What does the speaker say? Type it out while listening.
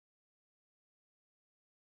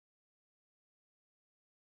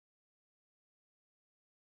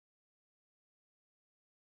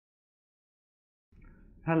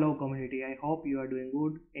Hello community, I hope you are doing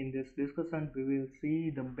good. In this discussion, we will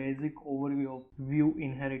see the basic overview of view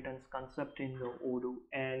inheritance concept in the Odoo.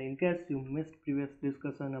 And in case you missed previous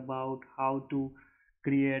discussion about how to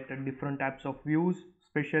create different types of views,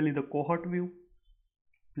 especially the cohort view,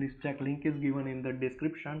 please check, link is given in the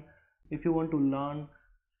description. If you want to learn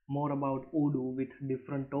more about Odoo with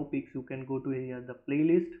different topics, you can go to here the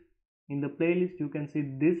playlist. In the playlist, you can see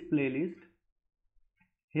this playlist.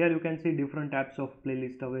 Here you can see different types of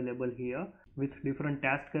playlist available here with different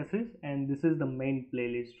task cases, and this is the main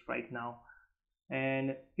playlist right now.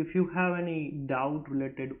 And if you have any doubt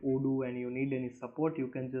related Odoo and you need any support, you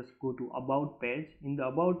can just go to about page. In the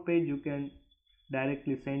about page you can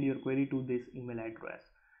directly send your query to this email address.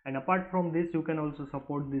 And apart from this, you can also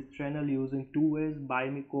support this channel using two ways: buy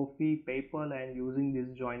me coffee, PayPal, and using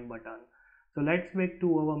this join button. So let's back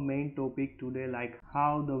to our main topic today, like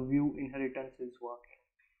how the view inheritance is working.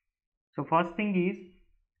 So first thing is,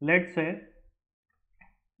 let's say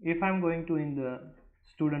if I'm going to in the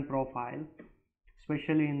student profile,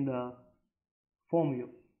 especially in the form view,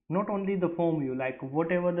 not only the form view, like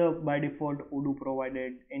whatever the by default Odoo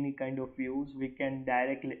provided any kind of views, we can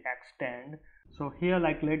directly extend. So here,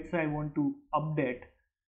 like let's say I want to update,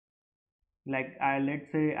 like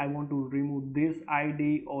let's say I want to remove this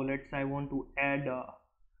ID, or let's say I want to add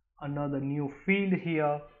another new field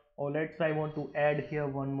here, or let's say I want to add here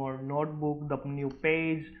one more notebook, the new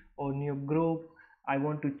page or new group. I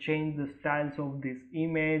want to change the styles of this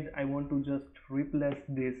image, I want to just replace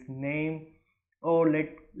this name, or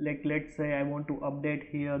let's say I want to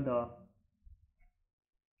update here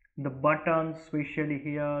the buttons, especially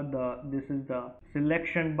here this is the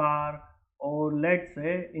selection bar. Or let's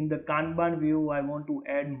say in the Kanban view I want to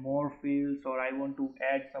add more fields, or I want to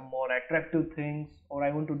add some more attractive things, or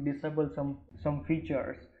I want to disable some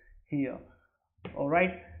features here.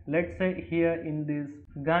 Alright, let's say here in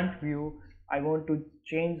this Gantt view I want to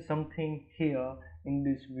change something here in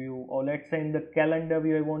this view, or let's say in the calendar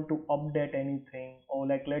view I want to update anything, or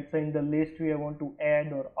like let's say in the list view I want to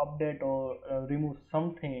add or update or remove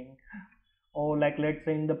something, or like let's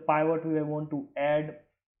say in the pivot view I want to add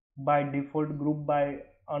by default group by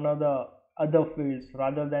another other fields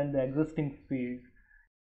rather than the existing fields.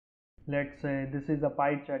 Let's say this is a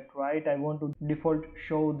pie chart, right? I want to default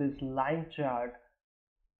show this line chart,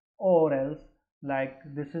 or else like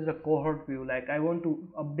this is a cohort view, like I want to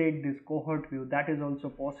update this cohort view. That is also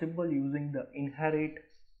possible using the inherit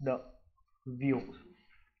the views.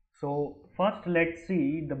 So first let's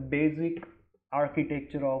see the basic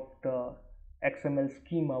architecture of the XML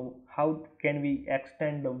schema, how can we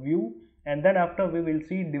extend the view, and then after we will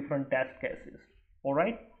see different test cases. All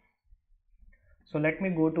right, so let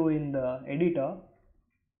me go to in the editor,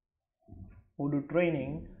 Odoo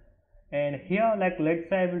training, and here like let's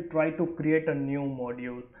say I will try to create a new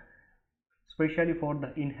module especially for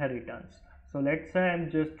the inheritance. So let's say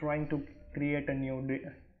I'm just trying to create a new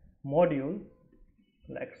module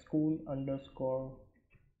like school underscore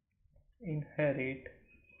inherit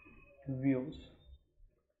views.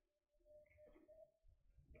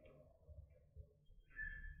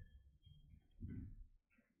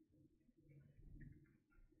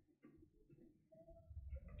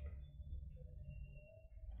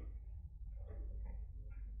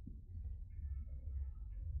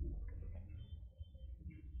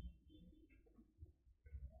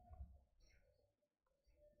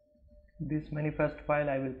 This manifest file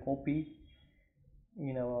I will copy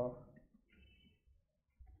in our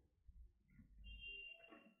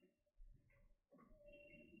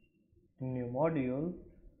new module,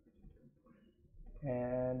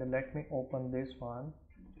 and let me open this one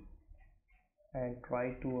and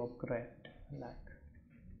try to upgrade like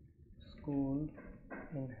school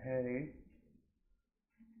inherit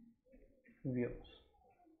views.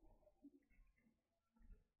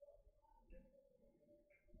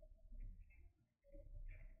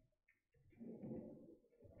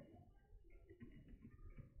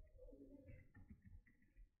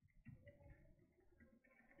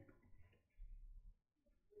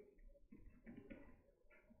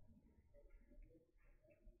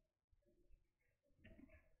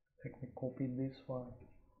 Let me copy this one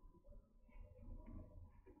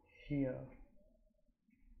here.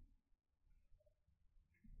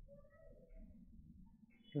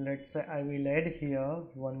 Let's say I will add here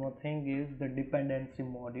one more thing is the dependency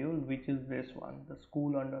module, which is this one, the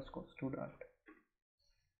school underscore student.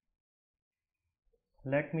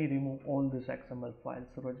 Let me remove all these XML files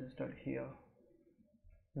registered here.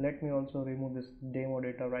 Let me also remove this demo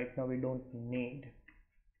data, right now we don't need.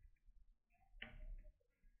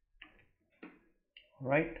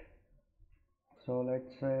 Right, so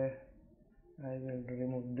let's say I will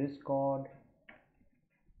remove this code.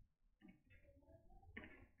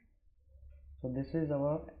 So this is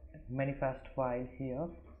our manifest file here.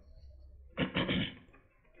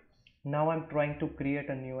 Now I'm trying to create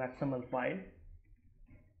a new XML file,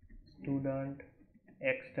 student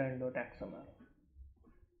extend.xml,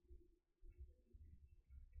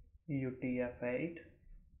 utf8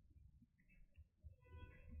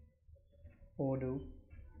 odoo,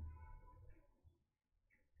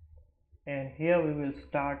 and here we will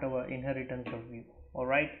start our inheritance of view.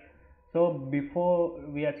 Alright, so before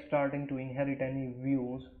we are starting to inherit any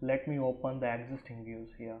views, let me open the existing views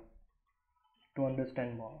here to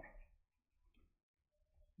understand more.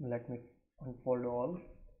 Let me unfold all.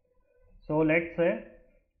 So let's say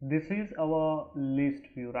this is our list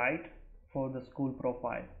view, right, for the school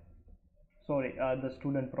profile. Sorry, the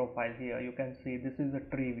student profile. Here you can see this is the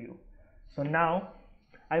tree view. So now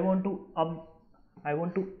I want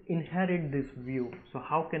to inherit this view. So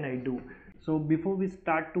how can I do? So before we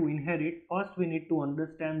start to inherit, first we need to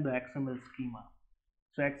understand the XML schema.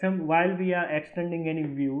 So while we are extending any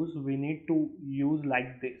views, we need to use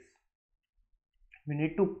like this. We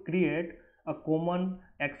need to create a common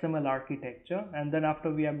XML architecture, and then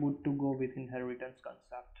after we are good to go with inheritance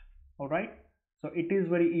concept. Alright, so it is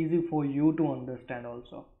very easy for you to understand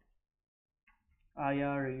also.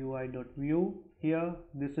 irui.view, here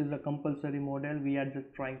this is a compulsory model we are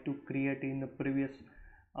just trying to create in the previous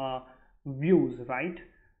views, right?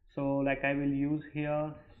 So like I will use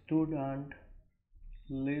here student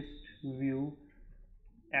list view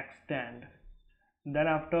extend. Then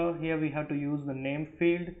after, here we have to use the name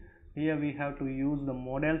field, here we have to use the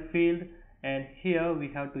model field, and here we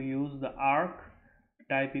have to use the arc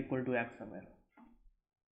type equal to XML.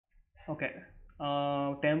 Okay,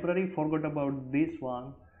 temporary forgot about this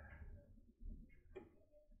one.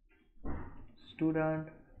 Student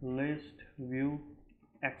list view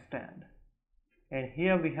extend, and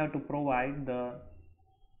here we have to provide the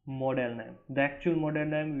model name, the actual model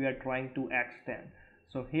name we are trying to extend.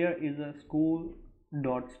 So here is a school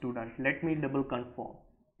dot student. Let me double confirm.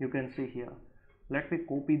 You can see here. Let me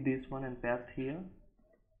copy this one and paste here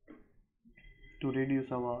to reduce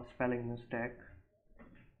our spelling mistake.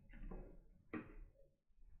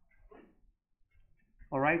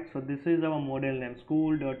 Alright, so this is our model name,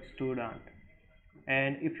 school dot student,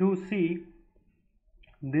 and if you see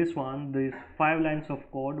this one, this 5 lines of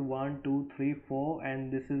code, 1 2 3 4, and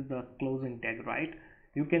this is the closing tag, right?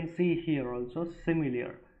 You can see here also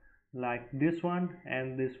similar like this one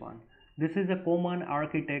and this one. This is a common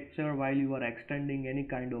architecture while you are extending any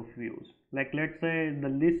kind of views. Like let's say the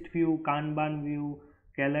list view, Kanban view,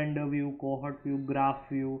 calendar view, cohort view, graph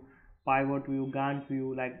view, pivot view, Gantt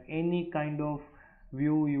view, like any kind of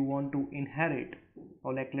view you want to inherit,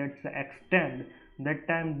 or like let's say extend, that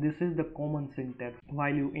time this is the common syntax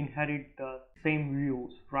while you inherit the same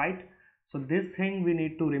views, right? So this thing we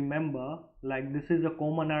need to remember, like this is a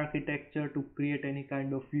common architecture to create any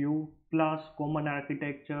kind of view, plus common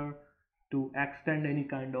architecture to extend any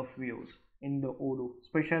kind of views in the Odoo,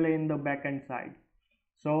 especially in the backend side.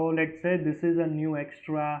 So let's say this is a new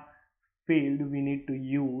extra field we need to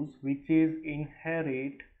use, which is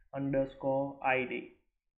inherit underscore id,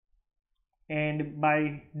 and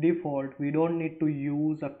by default we don't need to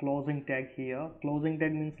use a closing tag here. Closing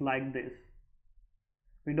tag means like this,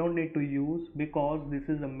 we don't need to use because this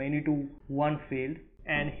is a many to one field,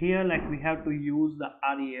 and here like we have to use the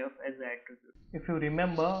ref as an attribute. If you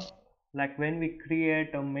remember, like when we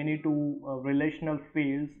create a many to relational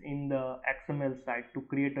fields in the XML side to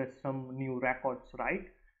create some new records, right?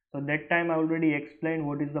 So that time I already explained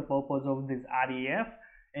what is the purpose of this ref,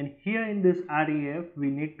 and here in this ref we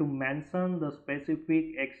need to mention the specific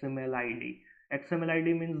XML ID. XML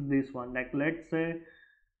ID means this one, like let's say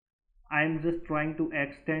I am just trying to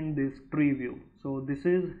extend this tree view. So this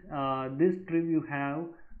is this tree view have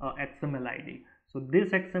XML ID. So this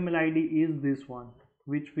XML ID is this one,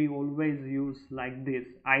 which we always use like this,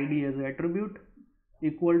 ID as attribute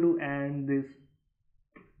equal to and this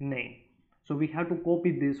name. So we have to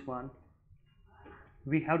copy this one,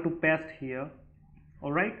 we have to paste here.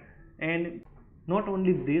 All right, and not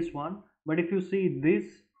only this one, but if you see this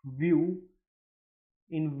view,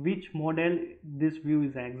 in which model this view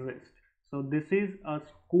is exist. So this is a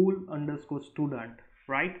school underscore student,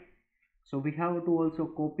 right? So we have to also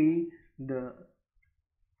copy the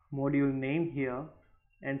module name here,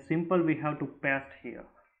 and simple we have to paste here,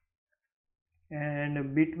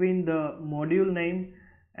 and between the module name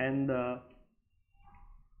and the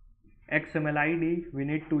XML ID we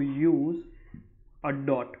need to use a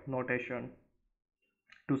dot notation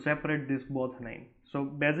to separate this both name. So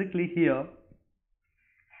basically here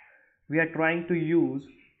we are trying to use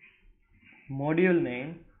module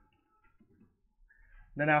name,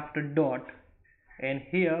 then after dot, and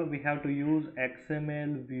here we have to use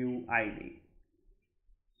XML view ID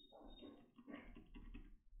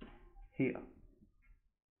here.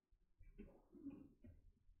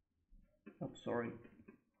 Oh, sorry,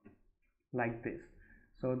 like this.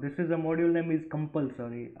 So this is a module name is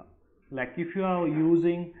compulsory. Like if you are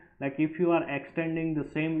using, like if you are extending the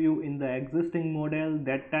same view in the existing model,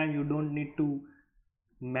 that time you don't need to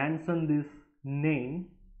mention this name,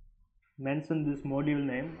 mention this module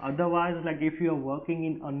name. Otherwise, like if you are working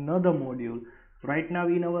in another module, right now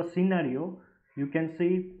in our scenario you can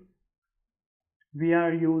see we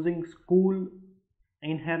are using school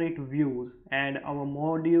inherit views, and our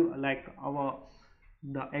module, like our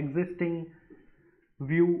the existing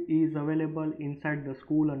view is available inside the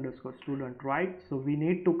school underscore student, right? So we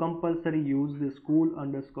need to compulsory use the school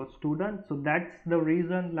underscore student. So that's the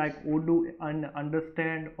reason like Odoo and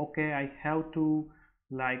understand, okay, I have to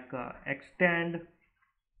like extend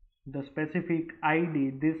the specific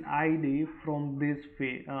id, this id from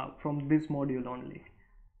this module only.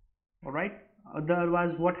 All right,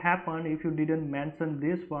 otherwise what happen if you didn't mention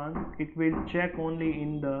this one, it will check only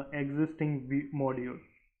in the existing module,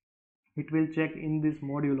 it will check in this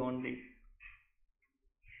module only.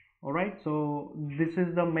 All right, so this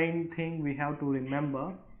is the main thing we have to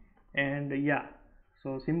remember. And yeah,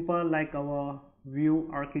 so simple, like our view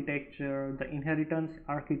architecture, the inheritance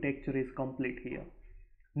architecture is complete here.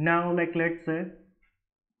 Now like let's say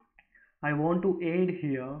I want to add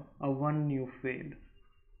here a one new field.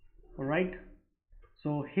 All right,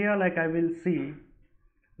 so here like I will see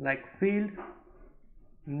like field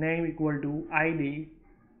name equal to id,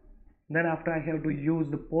 then after I have to use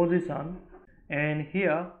the position, and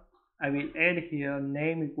here I will add here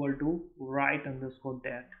name equal to write underscore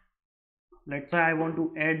date. Let's say I want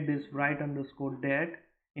to add this write underscore date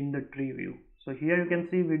in the tree view. So here you can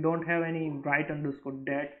see we don't have any write underscore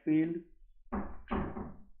date field.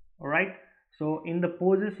 All right, so in the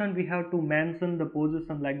position we have to mention the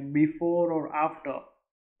position like before or after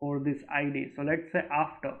for this id. So let's say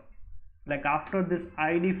after, like after this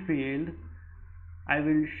id field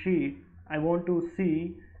I want to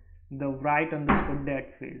see the write underscore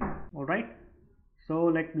date field. All right, so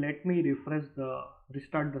like let me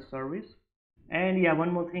restart the service. And yeah,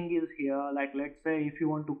 one more thing is here, like let's say if you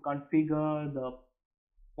want to configure the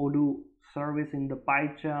Odoo service in the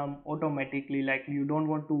PyCharm automatically, like you don't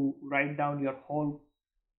want to write down your whole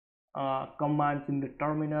commands in the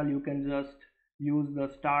terminal, you can just use the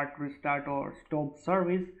start, restart or stop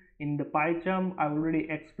service in the PyCharm. I already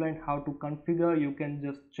explained how to configure, you can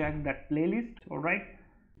just check that playlist. All right,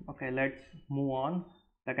 okay, let's move on.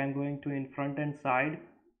 Like I'm going to in front end side,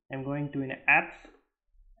 I'm going to in apps.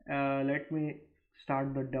 Let me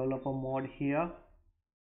start the developer mode here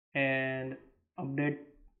and update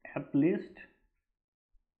app list,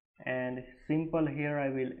 and simple here I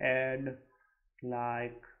will add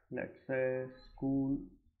like let's say school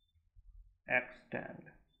extend.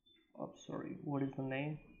 Oh sorry, what is the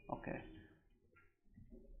name?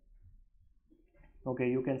 Okay,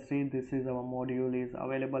 you can see this is our module is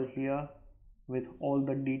available here with all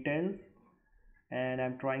the details, and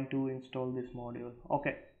I'm trying to install this module.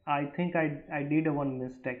 Okay, I think I did one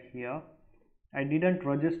mistake here. I didn't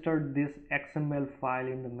register this XML file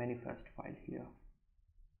in the manifest file here.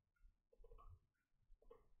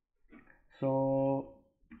 So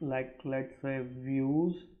like let's say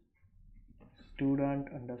views student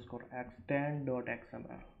underscore extend dot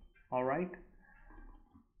xml. All right,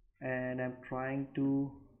 and I'm trying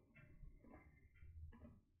to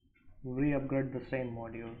re-upgrade the same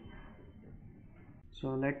module.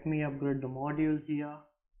 So let me upgrade the module here.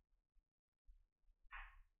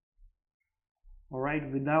 All right,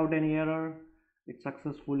 without any error it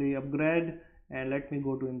successfully upgrade, and let me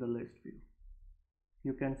go to in the list view.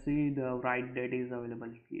 You can see the write date is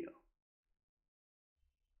available here.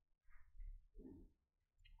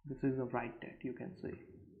 This is the write date, you can see,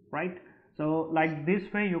 right? So like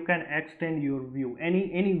this way you can extend your view,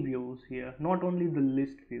 any views here, not only the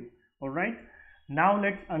list view. All right, now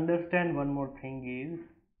let's understand one more thing is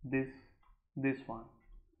this one.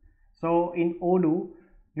 So in Odoo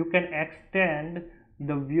you can extend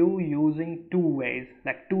the view using two ways,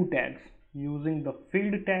 like two tags, using the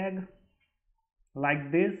field tag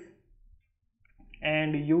like this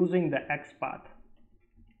and using the XPath.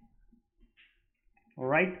 All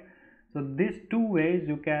right, so these two ways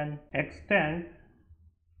you can extend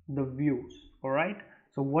the views. All right,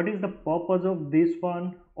 so what is the purpose of this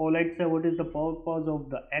one, or let's say what is the purpose of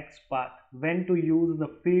the XPath, when to use the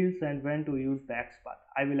fields and when to use the XPath,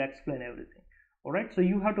 I will explain everything. Alright, so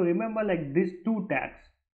you have to remember like these two tags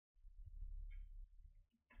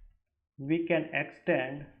we can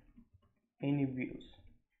extend any views.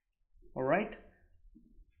 Alright,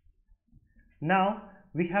 now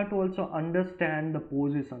we have to also understand the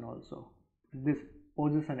position also, this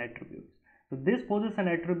position attributes. So this position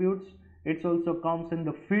attributes, it also comes in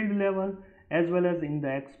the field level as well as in the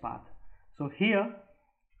XPath. So here,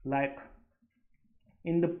 like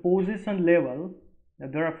in the position level,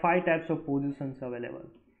 there are 5 types of positions available.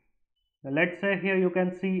 Now let's say here you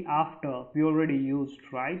can see after, we already used,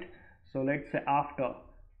 right? So let's say after,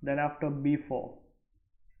 then after before,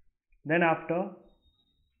 then after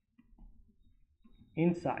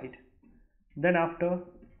inside, then after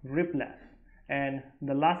replace, and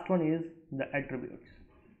the last one is the attributes.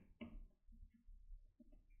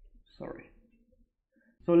 Sorry.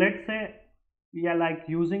 So let's say we are like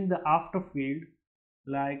using the after field,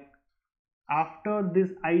 like after this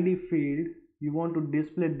id field you want to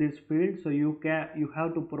display this field, so you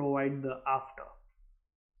have to provide the after.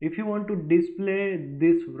 If you want to display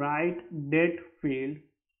this write date field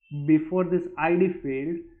before this id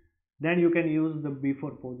field, then you can use the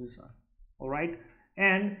before position. All right,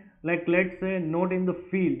 and like let's say not in the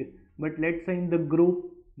field, but let's say in the group,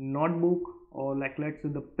 notebook, or like let's say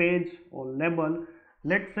the page or label,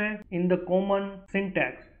 let's say in the common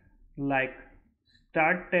syntax like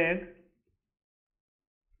start tag,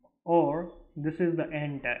 or this is the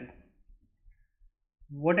end tag,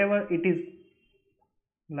 whatever it is,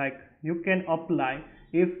 like you can apply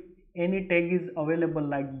if any tag is available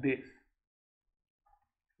like this,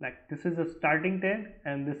 like this is a starting tag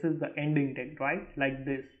and this is the ending tag, right? Like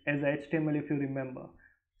this as HTML, if you remember.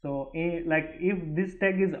 So like if this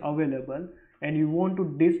tag is available and you want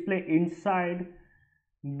to display inside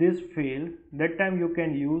this field, that time you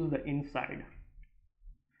can use the inside.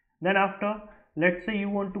 Then after, let's say you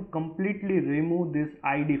want to completely remove this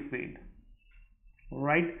id field,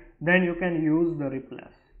 right? Then you can use the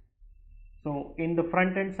replace. So in the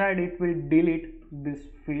front end side it will delete this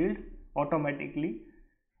field automatically.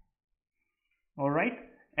 All right,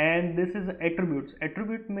 and this is attributes.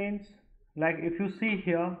 Attribute means, like if you see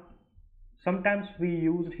here, sometimes we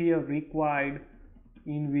used here required,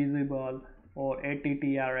 invisible, or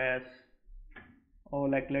attrs, or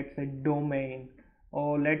like let's say domain,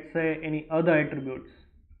 or let's say any other attributes.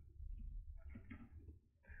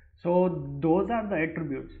 So those are the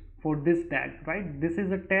attributes for this tag, right? This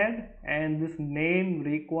is a tag, and this name,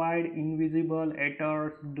 required, invisible,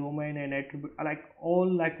 attrs, domain, and attribute, like all,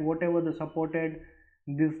 like whatever the supported,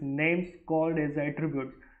 these names called as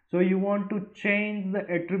attributes. So you want to change the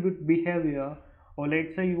attribute behavior, or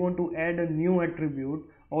let's say you want to add a new attribute,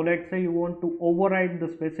 or let's say you want to override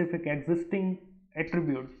the specific existing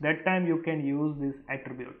attributes, that time you can use these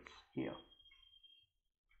attributes here.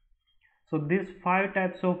 So these 5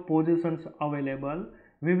 types of positions available,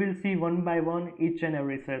 we will see one by one each and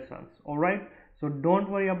every sessions. Alright, so don't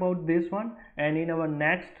worry about this one, and in our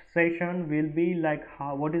next session will be like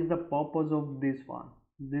what is the purpose of this one,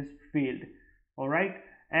 this field. Alright,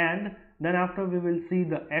 and then after we will see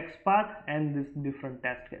the XPath and this different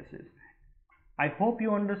test cases. I hope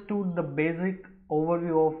you understood the basic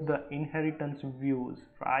overview of the inheritance views,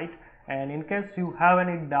 right? And in case you have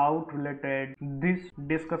any doubt related this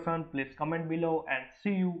discussion, please comment below, and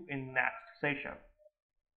see you in next session.